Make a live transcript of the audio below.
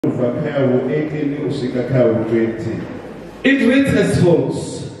It reads as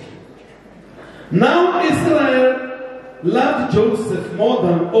follows. Now Israel loved Joseph more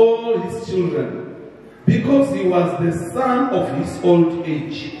than all his children, because he was the son of his old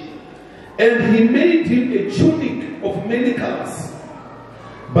age. And he made him a tunic of many colors.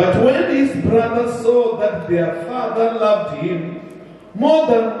 But when his brothers saw that their father loved him more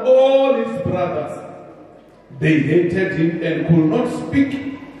than all his brothers, they hated him and could not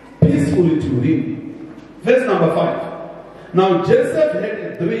speak peacefully to him. Verse number 5. Now Joseph had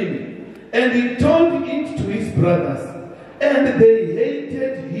a dream, and he told it to his brothers, and they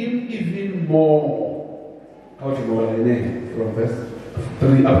hated him even more. How to go on from verse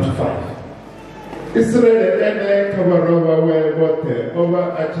 3 up to 5. Israel ene kabarova we bote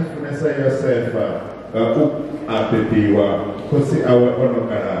over achifunesa Yosefa abebiwa kosi awe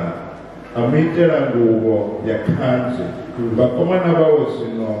onokara amitera ngubo ya kanzu bakomana bawo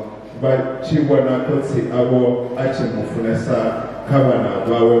sino bachibwana kosi abo achimufunesa kabana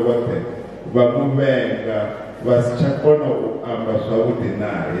bawe bote bamubenga basichakona amba swabudi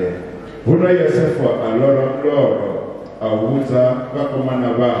naye buno Yosefa aloro awuza bakomana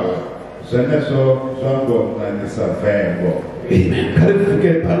bawe. Amen.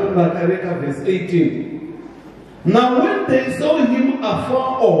 Kharivhe, verse 18. Now when they saw him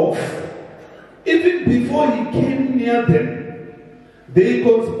afar off, even before he came near them, they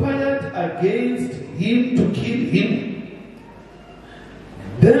conspired against him to kill him.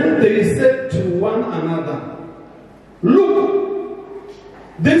 Then they said to one another, "Look,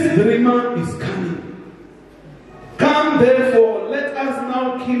 this dreamer is coming. Come therefore, let us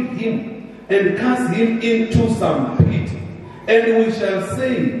now kill him and cast him into some pit, and we shall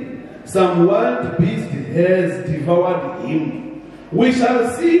say, some wild beast has devoured him. We shall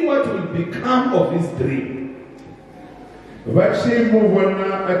see what will become of his dream."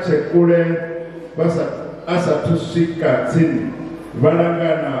 Vachimuvona achekule asa tusika tsini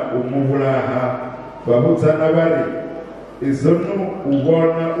valangana umuvulaha vavudzana vari izono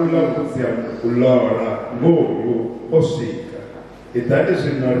ubona ulavuzya ulora ngoyu osika itati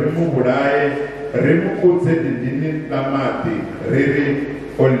zvino rimuvulaye rimukudze dindini lamati riri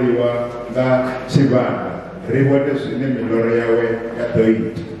oliwa nga chivana rivone zvine miloro yawe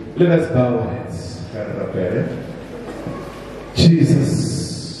yadoiti. Let us bow our heads.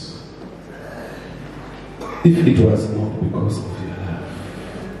 Jesus, if it was not because of your love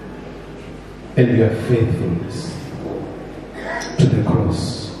and your faithfulness to the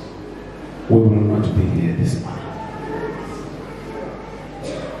cross, we will not be here this morning.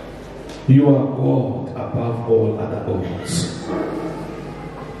 You are God above all other gods.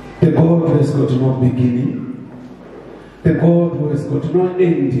 The God who has got no beginning, the God who has got no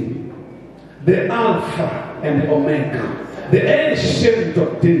ending, the Alpha and the Omega, the Ancient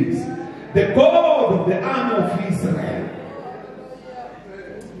of Days, the God of the army of Israel.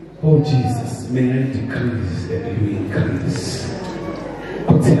 Oh Jesus, may I decrease and you increase.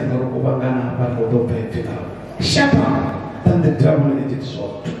 Sharper than the double-edged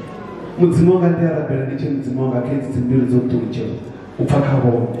sword. Mudzimonga ndiyara bereneche mudzimonga kenzi dzimbiri dzotuche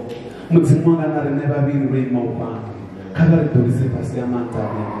upfakavo mudzimonga narine vaviri veimaupangu kavari dorise pasi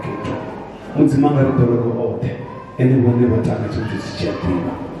yamantare muketo mudzimonga ridoreko ote ene vone vatanga chintu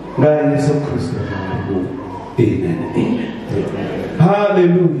chichadiwa ngaya Yesu Kristu vangu. Amen. Amen.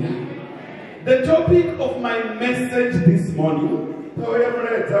 Hallelujah. The topic of my message this morning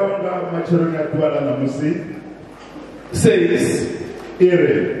says,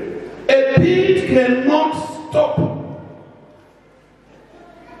 a pit cannot stop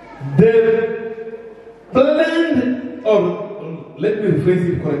the plan, or let me rephrase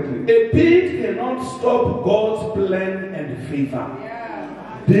it correctly. A pit cannot stop God's plan and favor.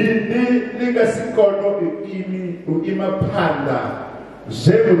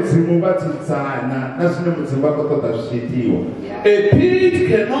 A pit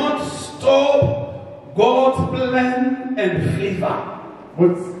cannot stop God's plan and favor.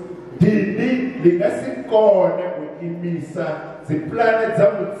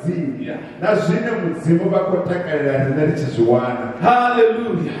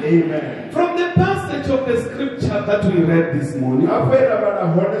 Hallelujah. Amen. From the passage of the scripture that we read this morning,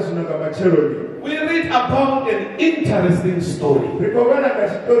 we read about an interesting story. A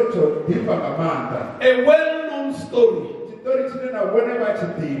well-known story. A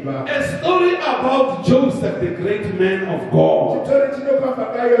story about Joseph, the great man of God.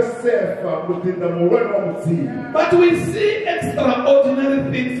 But we see extraordinary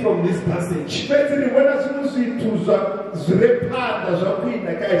things from this passage.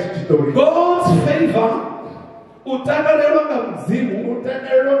 God's favor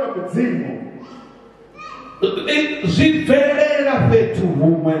mudzimu.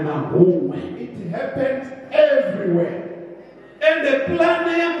 It happens everywhere. And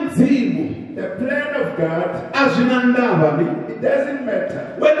the plan of God, it doesn't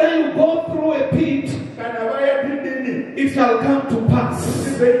matter. whether you go through a pit, it shall come to pass.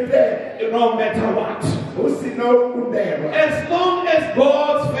 No matter what. As long as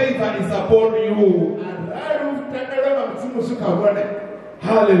God's favor is upon you.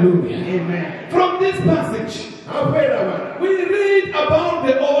 Hallelujah. Amen. From this passage, we read about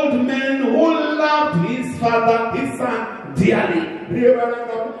the old man who loved his father, his son, dearly.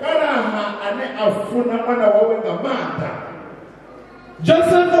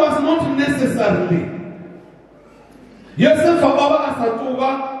 Joseph was not necessarily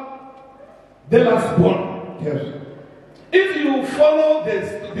the last born. Yes. If you follow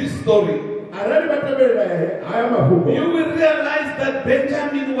this story, you will realize that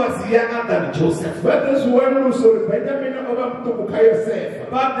Benjamin was younger than Joseph. But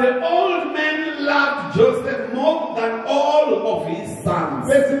the old man loved Joseph more than all of his sons.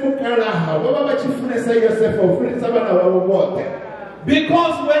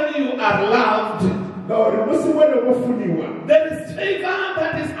 Because when you are loved, there is favor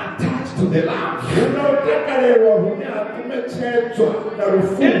that is attached to the love.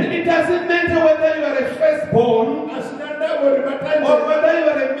 And it doesn't matter whether you are a firstborn, or whether you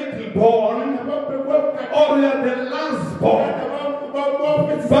are a middleborn, or you are the lastborn.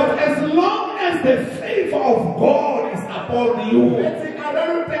 But as long as the favor of God is upon you,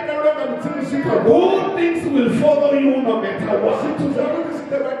 good things will follow you no matter what.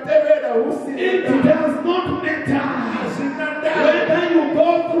 It does not matter whether you go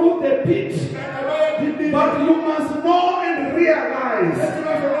through the pit, but you must know and realize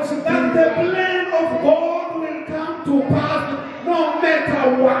that the plan of God will come to pass no matter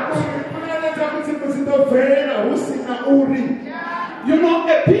what. You know,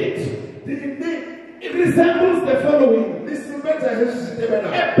 a pit, it resembles the following.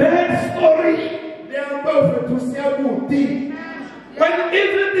 A bad story. When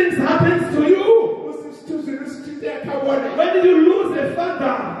everything happens to you, when you lose a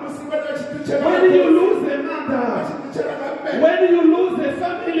father, when you lose a mother, when you lose a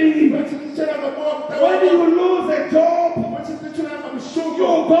family, when you lose a job, you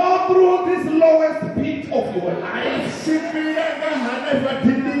go through this lowest pit of your life.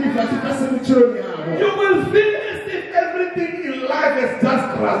 You will feel as if everything in life is just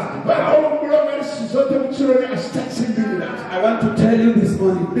crashed down. I want to tell you this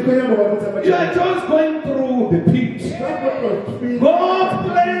morning, you are just going through the pit. God's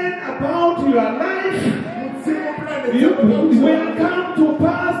plan about your life will come to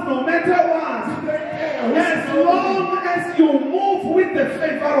pass no matter what. As long as you move with the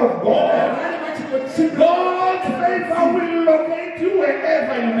favor of God, God's favor will locate you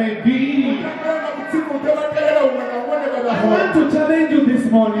wherever you may be. I want to challenge you this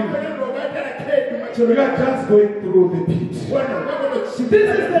morning. You are just going through the pit. This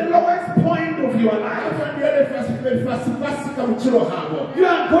is the lowest point of your life. You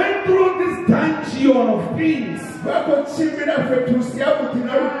are going through this dungeon of things. But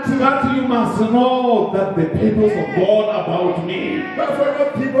you must know that the purpose of God about me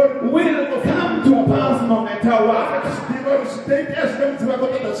will come to pass no matter what.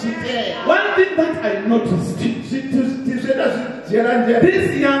 One thing that I noticed,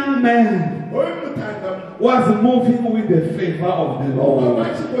 this young man was moving with the favor of the Lord.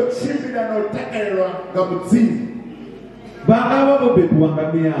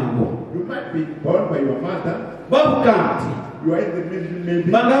 You might be born by your mother. You are in the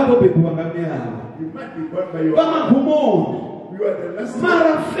middle. You might be born by your mother. You are the last one.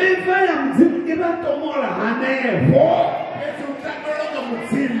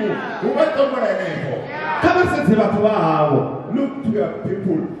 Look to your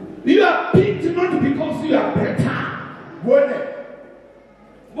people. You are picked not because you are better.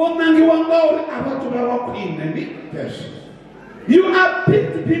 Yes. You are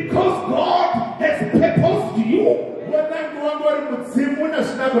picked because God has purposed you.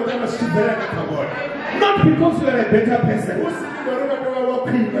 Not because you are a better person.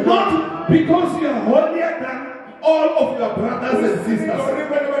 Not because you are holier than all of your brothers and sisters.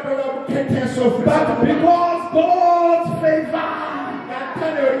 But because God's favor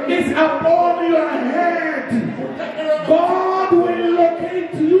is upon your head, God will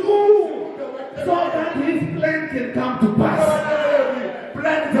locate you so that His plan can come to pass.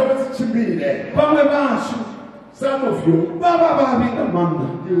 Some of you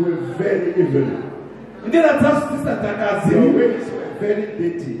were very evil. Your ways were very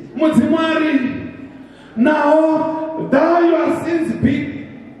dirty. Now, thou your sins be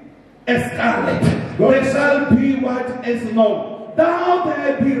as scarlet, they shall be white as snow. Thou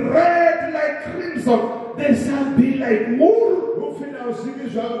they be red like crimson, they shall be like wool.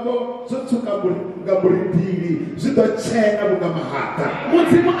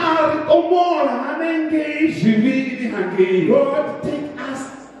 God, take us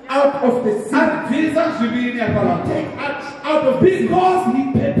out of the sin. Take us out of because He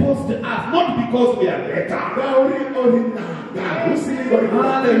purposed us, not because we are better.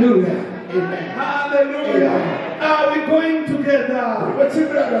 Hallelujah. Amen. Hallelujah. Are we going together?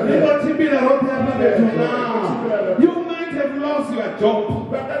 You might have lost your job.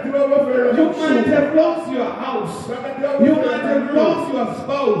 You might have lost your house. You might have lost your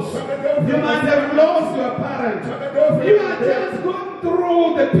spouse. You might have lost your parent. You are just going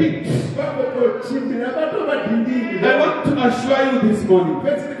through the pit. I want to assure you this morning,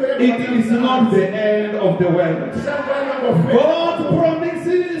 it is not the end of the world. God's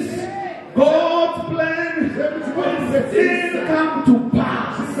promises, God's plan will still come to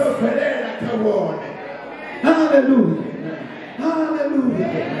pass. Hallelujah. Hallelujah.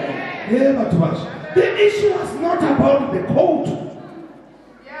 The issue was not about the coat.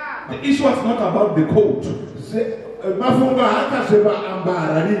 The issue was not about the coat.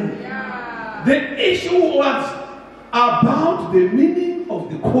 The issue was about the meaning of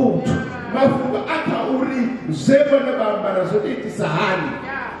the coat.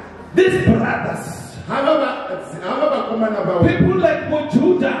 These brothers, people like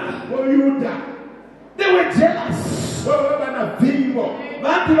Judah, they were jealous.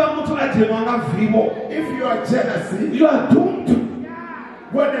 If you are jealous, you are doomed.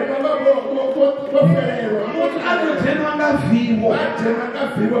 You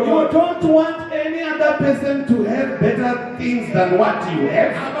don't want any other person to have better things than what you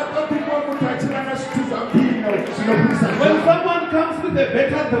have. When someone comes with a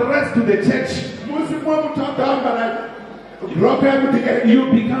better dress to the church,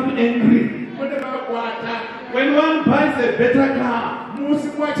 you become angry. When one buys a better car, you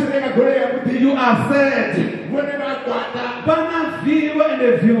are sad. Favour and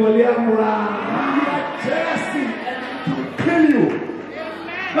the jealousy to kill you.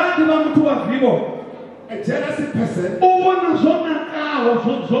 A jealousy person,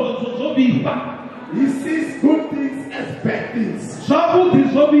 he sees good things as bad things.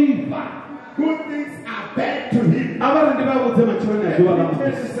 Good things are bad to him. Let me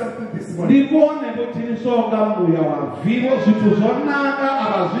tell you something this morning.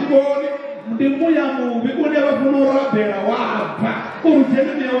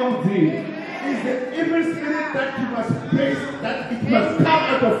 It's the evil spirit that you must face, that it must come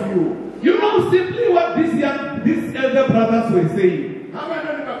out of you. You know simply what these elder brothers were saying.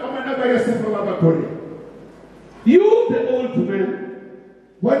 You, the old man,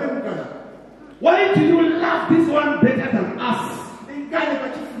 why do you love this one better than us?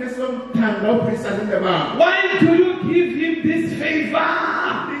 Why do you give him this favor?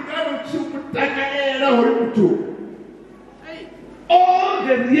 All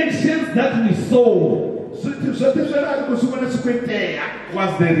the reactions that we saw was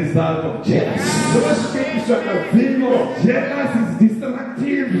the result of jealousy. Jealous is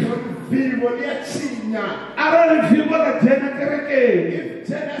destructive. If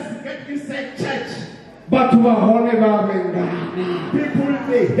jealousy gets inside church, but people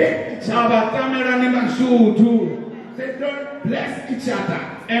they hate each other. They don't bless each other.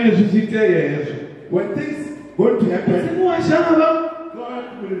 And when things go to happen, God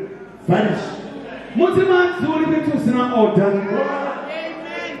will vanish.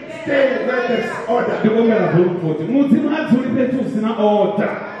 Stay where there's order.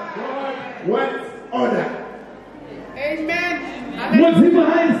 God wants order. Amen.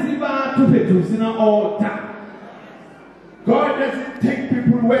 God doesn't take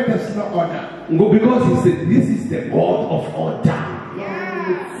people where there's no order. Because He said, this is the God of order.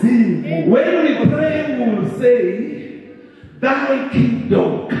 See, when we pray, we will say, thy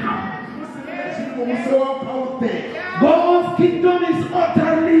kingdom come. God's kingdom is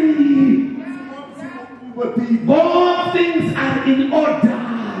orderly. All things are in order.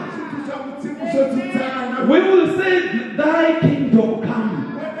 We will say, thy kingdom come.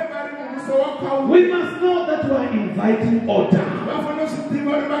 We must know that we are inviting order.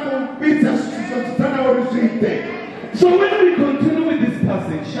 So when we continue with this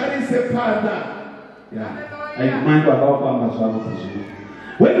passage,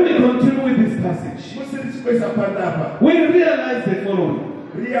 when we continue with this passage, we realize the following.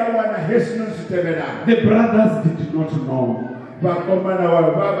 The brothers did not know.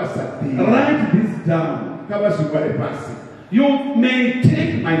 Write this down. You may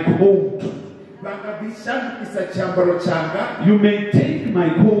take my coat. You may take my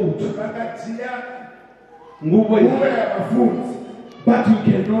coat. But you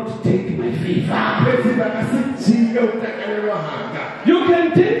cannot take my favor. You can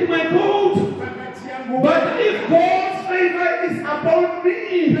take my coat. But if God's favor is upon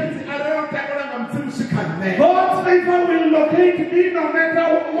me, God's favor will locate me no matter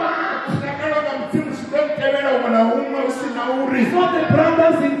what. So the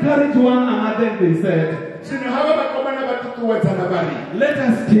brothers encourage one another. They said, let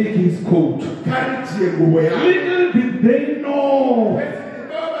us take his coat. Little did they know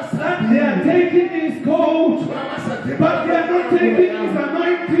that they are taking his coat, but they are not taking his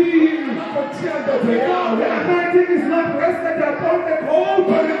anointing. Because the anointing is not rested upon the coat.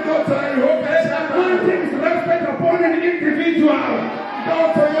 The anointing is rested upon an individual.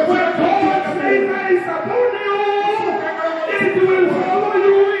 When God's favor is upon you, it will follow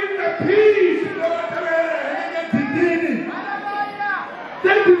you in the peace.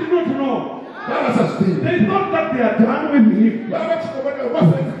 They did not know. They thought that they are done with him.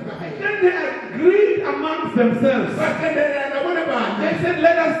 Then they agreed amongst themselves. They said,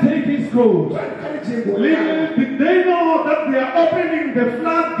 let us take his coat. Little did they know that they are opening the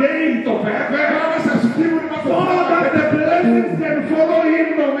floodgates of heaven, so that the blessings can follow him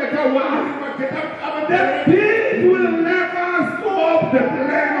no matter what. The pit will never stop the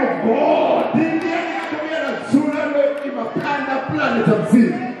plan of God.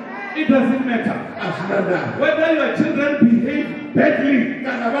 It doesn't matter whether your children behave badly,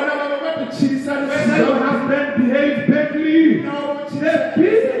 whether your husband behaves badly. The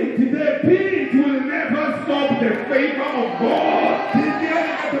pit will never stop the favor of God.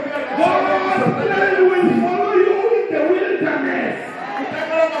 God's plan will follow you in the wilderness.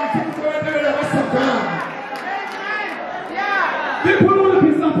 People will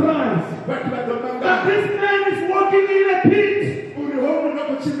be surprised that this man is walking in a pit.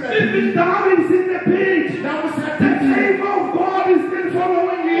 Even down is in the pit. The favor of God is still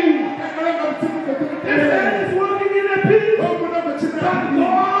following him. This man is walking in a pit, but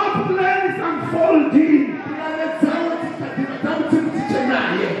God's plan is unfolding.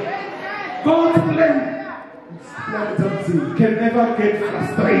 God's plan can never get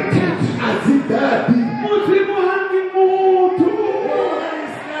frustrated.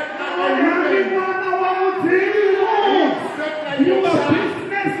 Your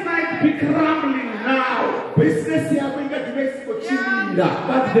business might be crumbling now,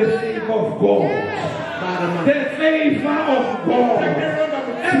 but the favor of God,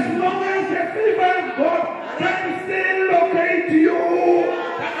 as long as the favor of God can still locate you,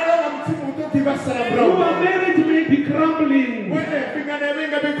 your marriage may be crumbling.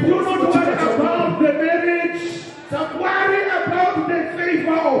 Do not worry about the marriage, worry about the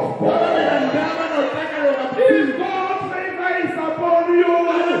favor of God. If God's favor is upon you,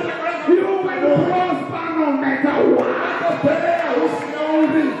 you will prosper no matter what.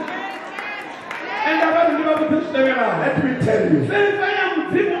 And let me tell you, the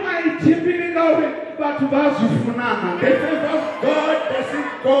favor of God doesn't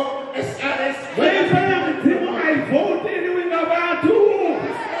go as far as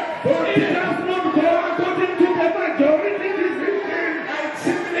it does not go according to the majority decision.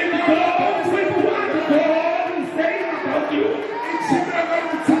 It goes with what God is saying about you.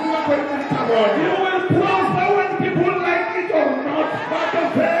 You will prosper when people like it or not.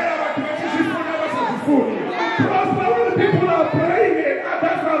 Prosper when people are praying and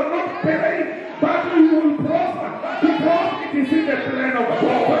others are not praying. But you will prosper because it is in the plan of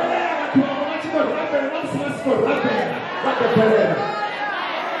God.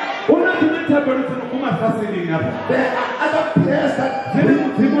 There are other prayers that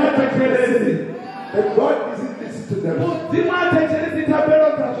God isn't listening to them.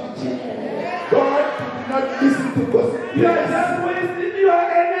 God did not listen to gossip. You are just wasting your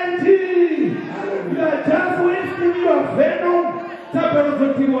energy. You are just wasting your venom.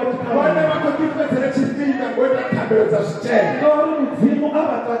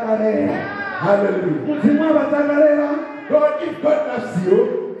 Hallelujah. God, if God loves you,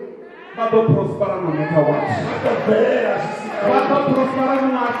 God will prosper no matter what. God will prosper no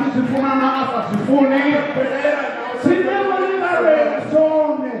matter what.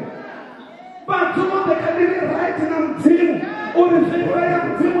 But you want to get it right in team or the favor of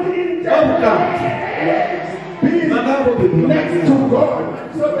team in next to God,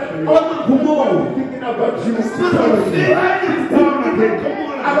 so that all who are thinking about you is down again.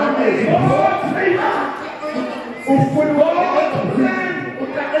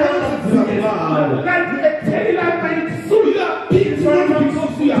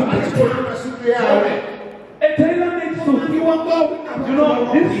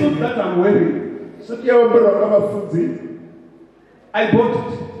 know, this suit that I'm wearing, I bought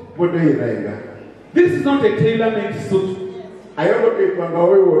it. This is not a tailor-made suit.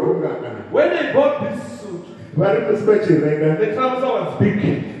 When I bought this suit, the trouser was big.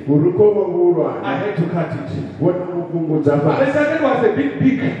 I had to cut it. The jacket was a bit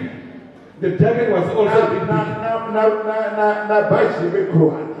big. The jacket was also a bit big.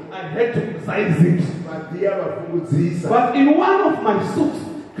 I had to size it. But in one of my suits,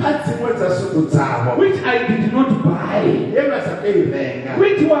 which I did not buy,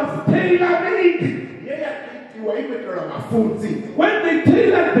 which was tailor-made, when they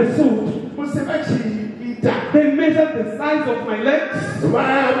tailored the suit, they measured the size of my legs,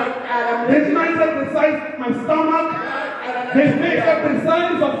 they measured the size of my stomach, they measured the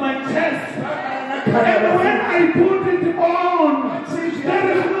size of my chest. And when I put it on, there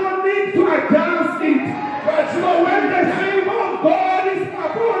is no need to adjust it. So when the favor of God is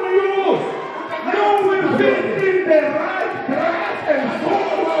upon you, you will fit in the right dress and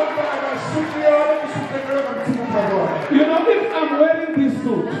you know, if I'm wearing this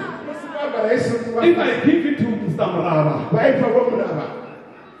suit, if I give it to Mr. Mrava,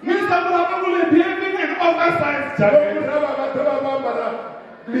 Mr. Mrava will be having an oversized jacket,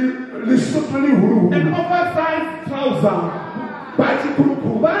 an oversized trouser. But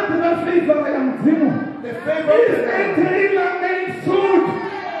the favor I am doing, the favor is a tailor-made suit.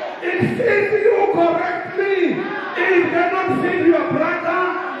 It fits you correctly. It cannot fit your brother.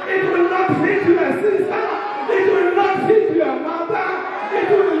 It will not fit your sister. It will not fit your mother. It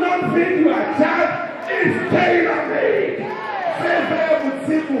will not fit your child. It's tailor-made.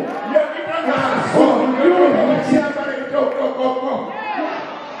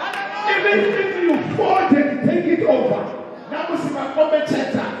 Even if you forge and take it over,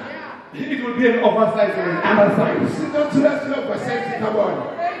 it will be an oversized and undersized.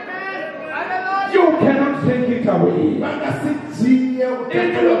 You cannot take it away.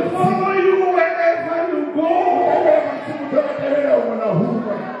 It will follow you wherever you go.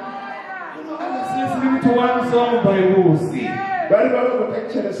 I was listening to one song by Wusi.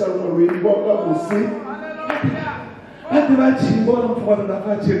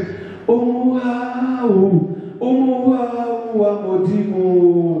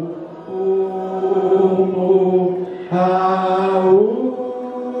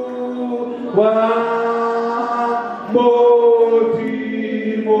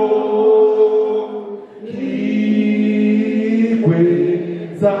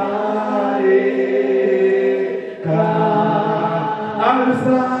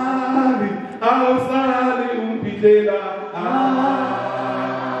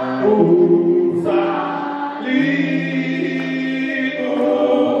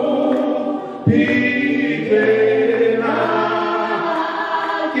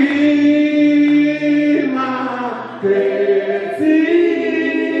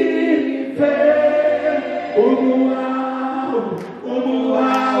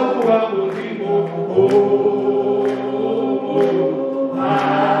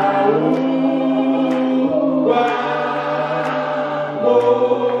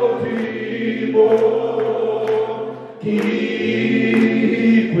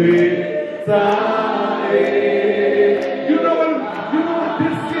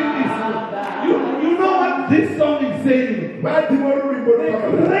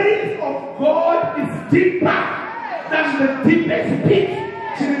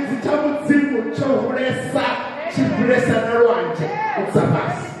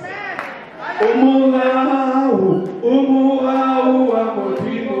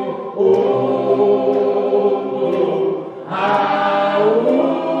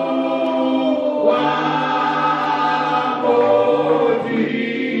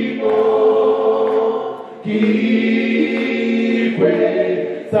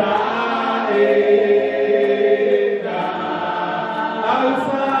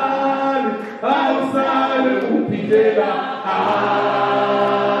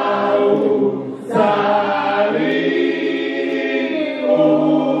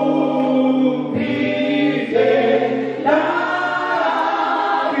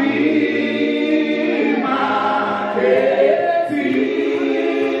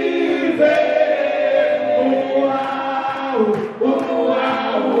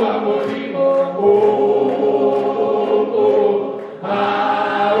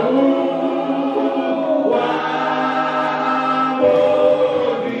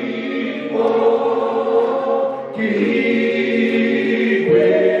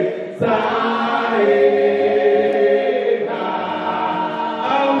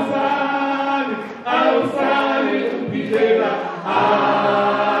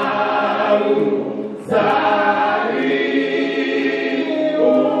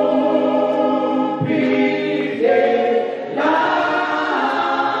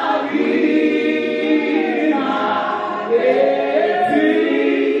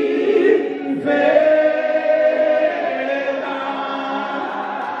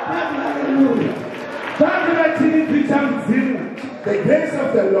 Hallelujah. The grace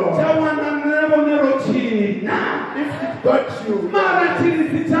of the Lord. If it got you,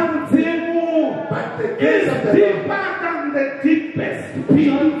 but the grace of the deeper Lord than the deepest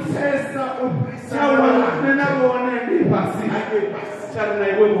pit.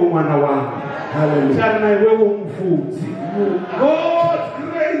 God's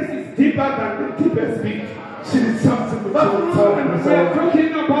grace is deeper than the deepest pit. But we are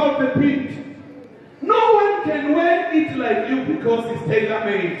talking about the pit. No one can wear it like you because it's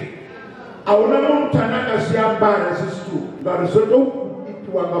tailor-made.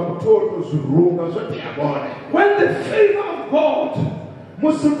 When the favor of God,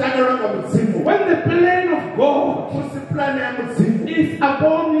 when the plan of God is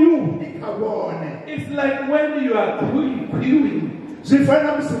upon you, it's like when you are queuing.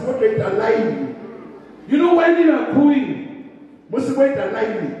 You know when you are queuing,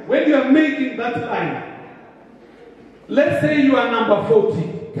 when you are making that line, let's say you are number 40,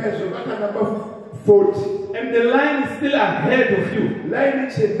 and the line is still ahead of you.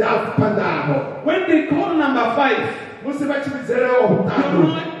 When they call number 5, you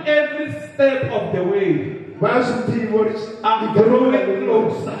know every step of the way, I'm growing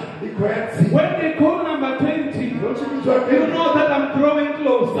closer. When they call number 20, you know that I'm growing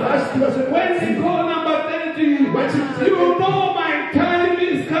closer. When they call number 30, you know my time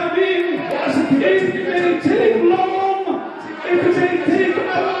is coming. It may take long, it may take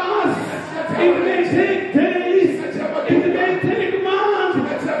hours, it may take days, it may take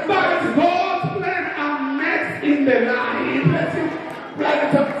months, but God's plan are next in the line. It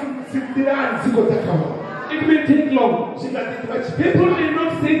may take long. People may not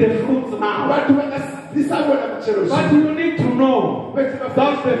see the fruits now. But you need to know that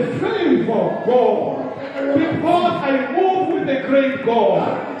the favor of God, because I move with the great God,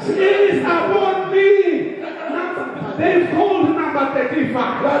 it is upon me. They called number 35.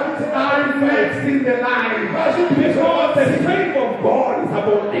 I'm next in the line. Because the favor of God is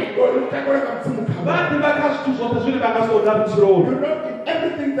upon me. You know,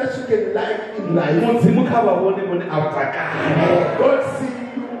 everything that you can like in life, God see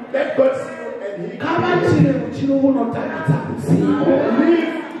you, let God see you, and He live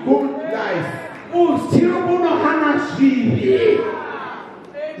good life.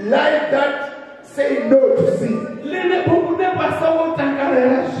 Life that say no to sin.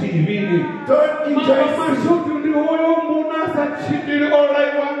 Don't enjoy sin.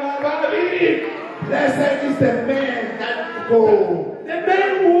 Blessed is the man that go. The man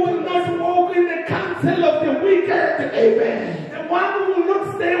who will not walk in the counsel of the wicked. Amen. The one who will not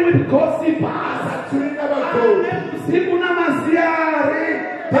stay with gossipers.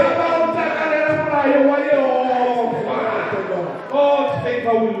 God's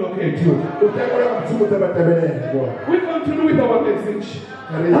favor will locate you. We continue with our message.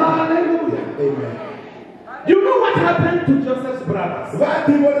 Hallelujah. Amen. You know what happened to Joseph's brothers?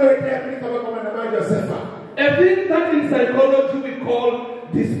 A thing that in psychology we call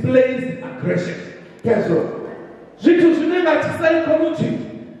displaced aggression. Zwithu zwine nga psychology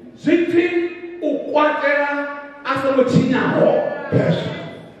zwithu ukwatela asolo chinyaho.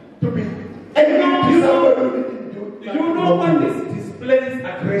 To be you know what is displaced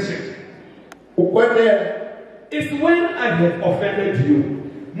aggression? It's when I have offended you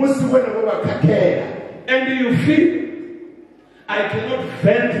and you feel I cannot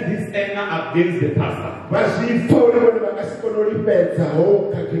vent this anger against the pastor.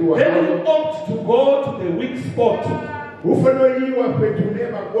 Then you opt to go to the weak spot. Let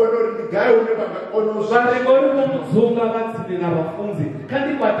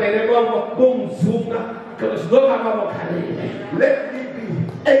me be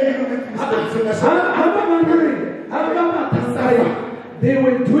angry with They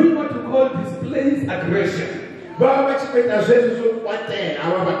were doing what you call displaced aggression.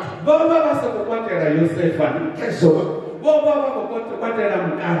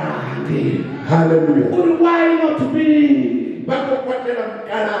 Hallelujah. Why not me?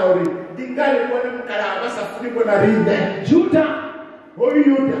 Judah.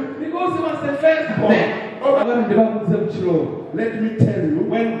 Because he was the firstborn. Let me tell you,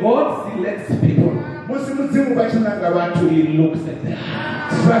 when God selects people, he looks at their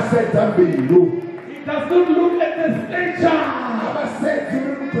heart. He does not look at the stature.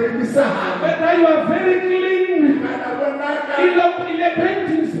 Whether you are very clean, eloquent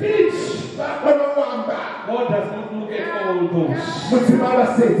in speech, God does not look at all those.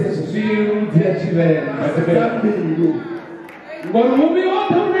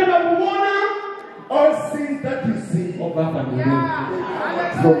 All things that you see,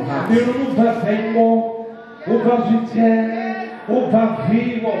 from heart.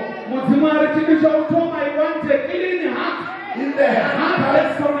 In the heart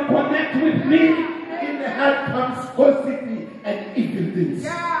that's going to connect with me. In the heart comes positivity and evil things.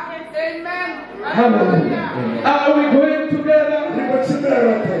 Amen. Hallelujah. Are we going together?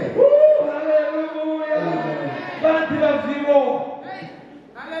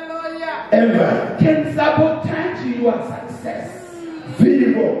 Hallelujah. Ever can sabotage your success.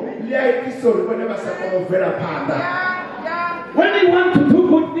 Vivo. When you want to do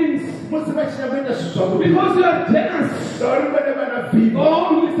good things, because you are jealous,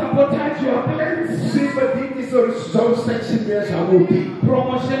 all will sabotage your plans.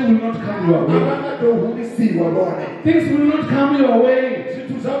 Promotion will not come your way. Things will not come your way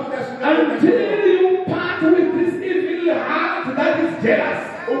until you part with this evil heart that is jealous.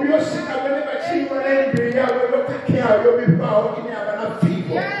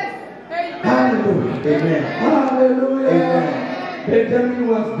 Hallelujah. Amen. Hallelujah. Amen. Benjamin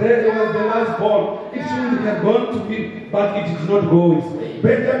was there, he was the last born. It should have gone to him, but it did not go his way.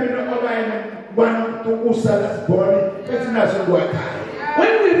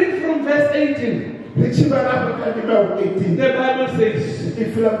 When we read from verse 18, the Bible says,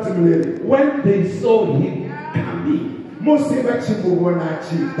 when they saw him coming,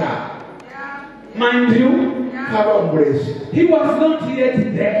 mind you, he was not yet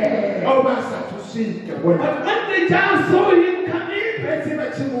there. But when they just saw him coming,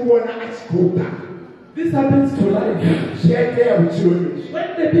 this happens to life. When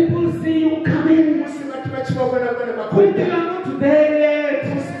the people see you coming, when you are not there yet,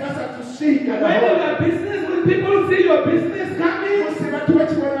 when you are business, when people see your business coming,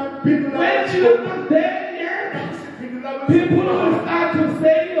 when you are not there yet, people will start to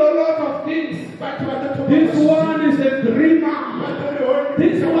say a lot of things. This one is a dreamer.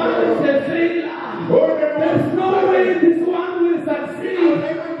 This one is a failure. There's no way this one will succeed.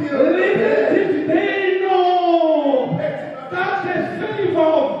 If they know that the favor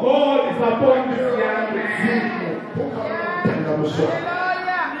of God is upon this young man.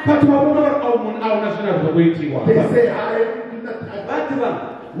 But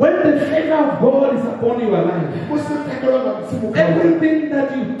when the favor of God is upon your life, everything that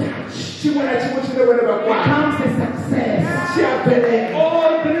you touch becomes a success.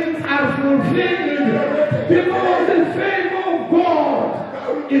 All dreams are fulfilled because the favor of God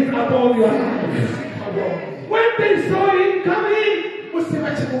is upon your life. When they saw him coming,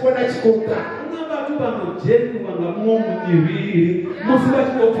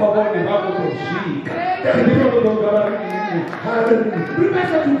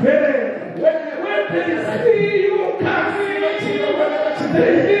 when they see you coming,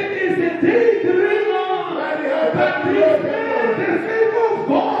 they think it's a daydreamer, but the favor of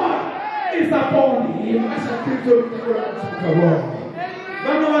God is upon him.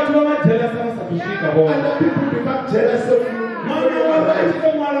 Other people become jealous of you.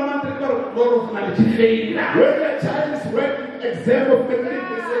 When the child is writing exam of memory,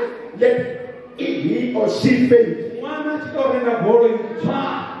 they say, let he or she fail.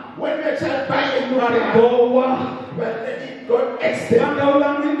 When the child buys a new car, but let it go exam.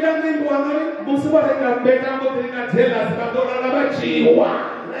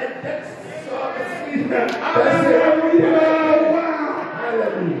 Like that's so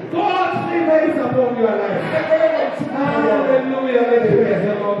God's favor is upon your life. Hallelujah.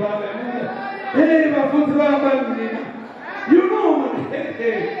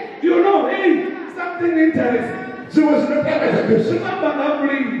 You know, hey, something interesting. she was not ever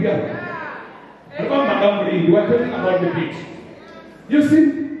We are talking about the pit. You see,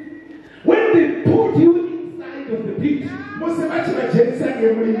 when they put you inside of the pit,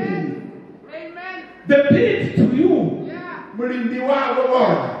 the pit to you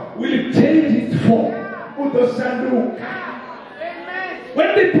will change its form. When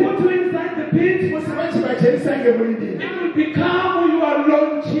they put you inside the pit, it will become your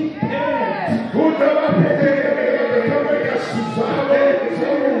launching pad. Put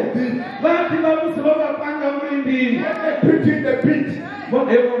in the pit.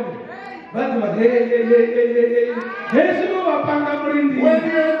 When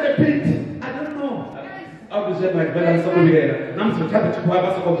you're in the pit, I don't know. I'll say my brother over here. I'm so happy to have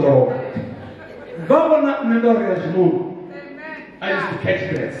us go. Governor Mendoria, I used to catch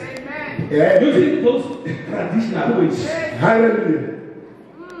this. yeah. Using those traditional ways. Hallelujah.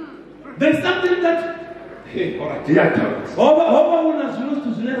 There's something that. Hey, all right.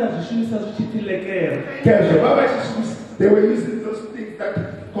 Yeah. They were using those things that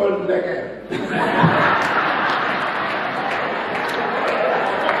called like a.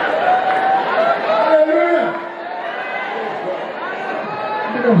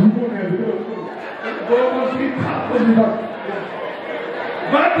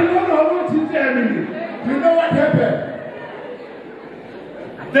 But you don't know what he's telling me. You know what happened?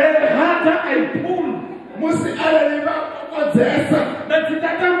 The harder I pull, Musi Alariva was the essence. But it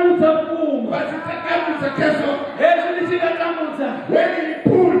was a boom. But it was a castle. When he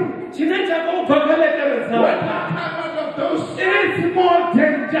pulled, what happened of those? It is more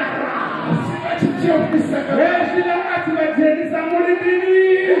dangerous.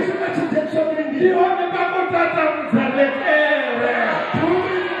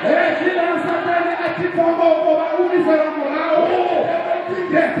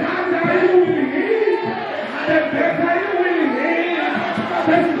 The better you will live,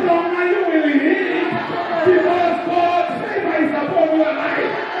 the stronger you will live, because God's favor is upon your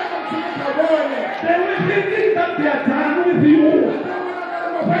life. There will be things that they are done with you.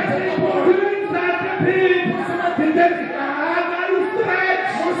 When people doing certain things, the harder you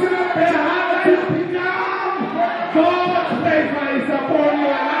stretch, the harder you become. God's favor is upon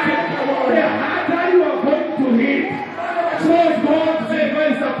your life. The harder you are going to hit, because God's favor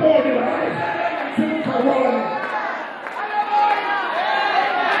is upon your life.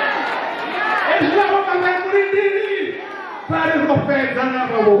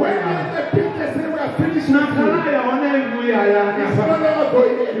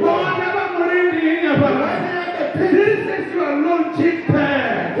 This is your launching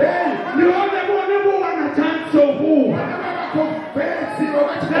pad. You are the one who want a chance of who?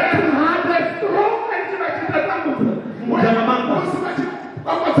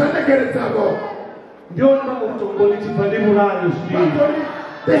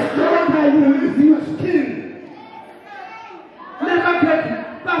 The stronger you will use your skin. Never get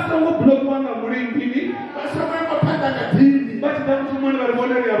Pastor who block one of Murindini. But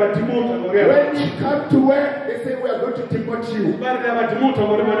when you come to work, they say we are going to demote you.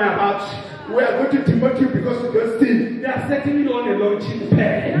 We are going to demote you because you don't steal. They are setting you on a launching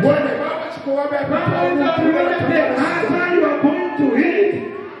pad. After you are going to eat,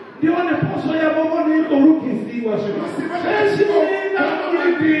 the only person you are going to look is the worship.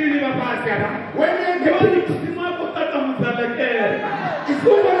 When you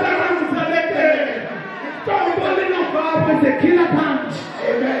with a killer punch.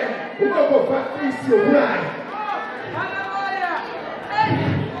 Amen. Who will go back is your bride.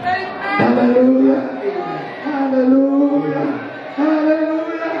 Hallelujah. Hallelujah.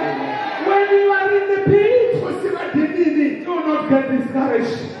 Hallelujah. When you are in the pit, do not get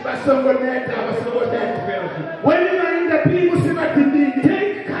discouraged. When you are in the pit,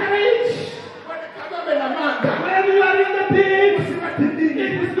 take courage. When you are in the pit,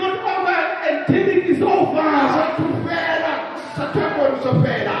 it is not over until it is over.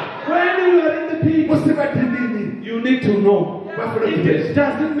 When you are in the pit, you need to know. It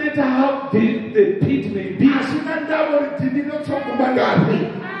doesn't matter how deep the pit may be.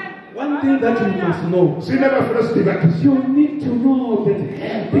 One thing that you must know, you need to know that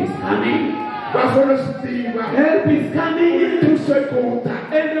help is coming. Help is coming.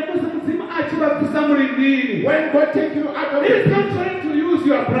 And the Muslim when God takes you out of it, is not trying to use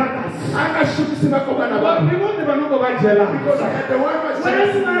your brothers. Because when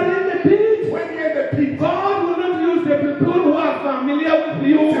you are in the pit, God will not use the people who are familiar with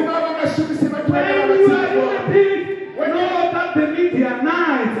you. When you are in the pit, know that the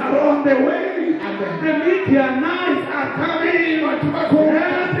Midianites are on the way. The Midianites are coming.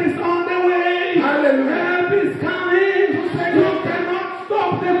 Help is on the way. Help is coming. You cannot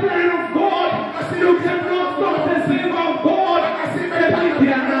stop the plan of God. You cannot stop the favor of God. The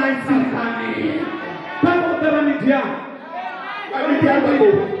Midianites are coming.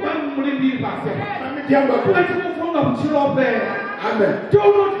 Amen. Do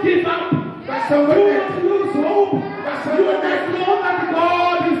not give up. Do not lose hope. You must know that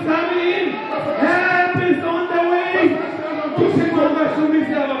God is coming. Help is on the way.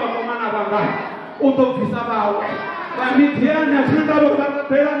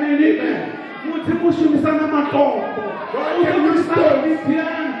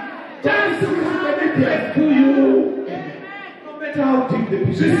 To you. No matter how deep the pit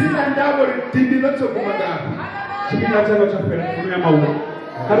is.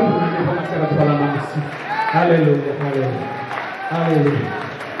 Hallelujah, hallelujah, hallelujah,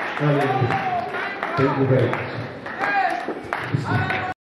 hallelujah. Thank you very much.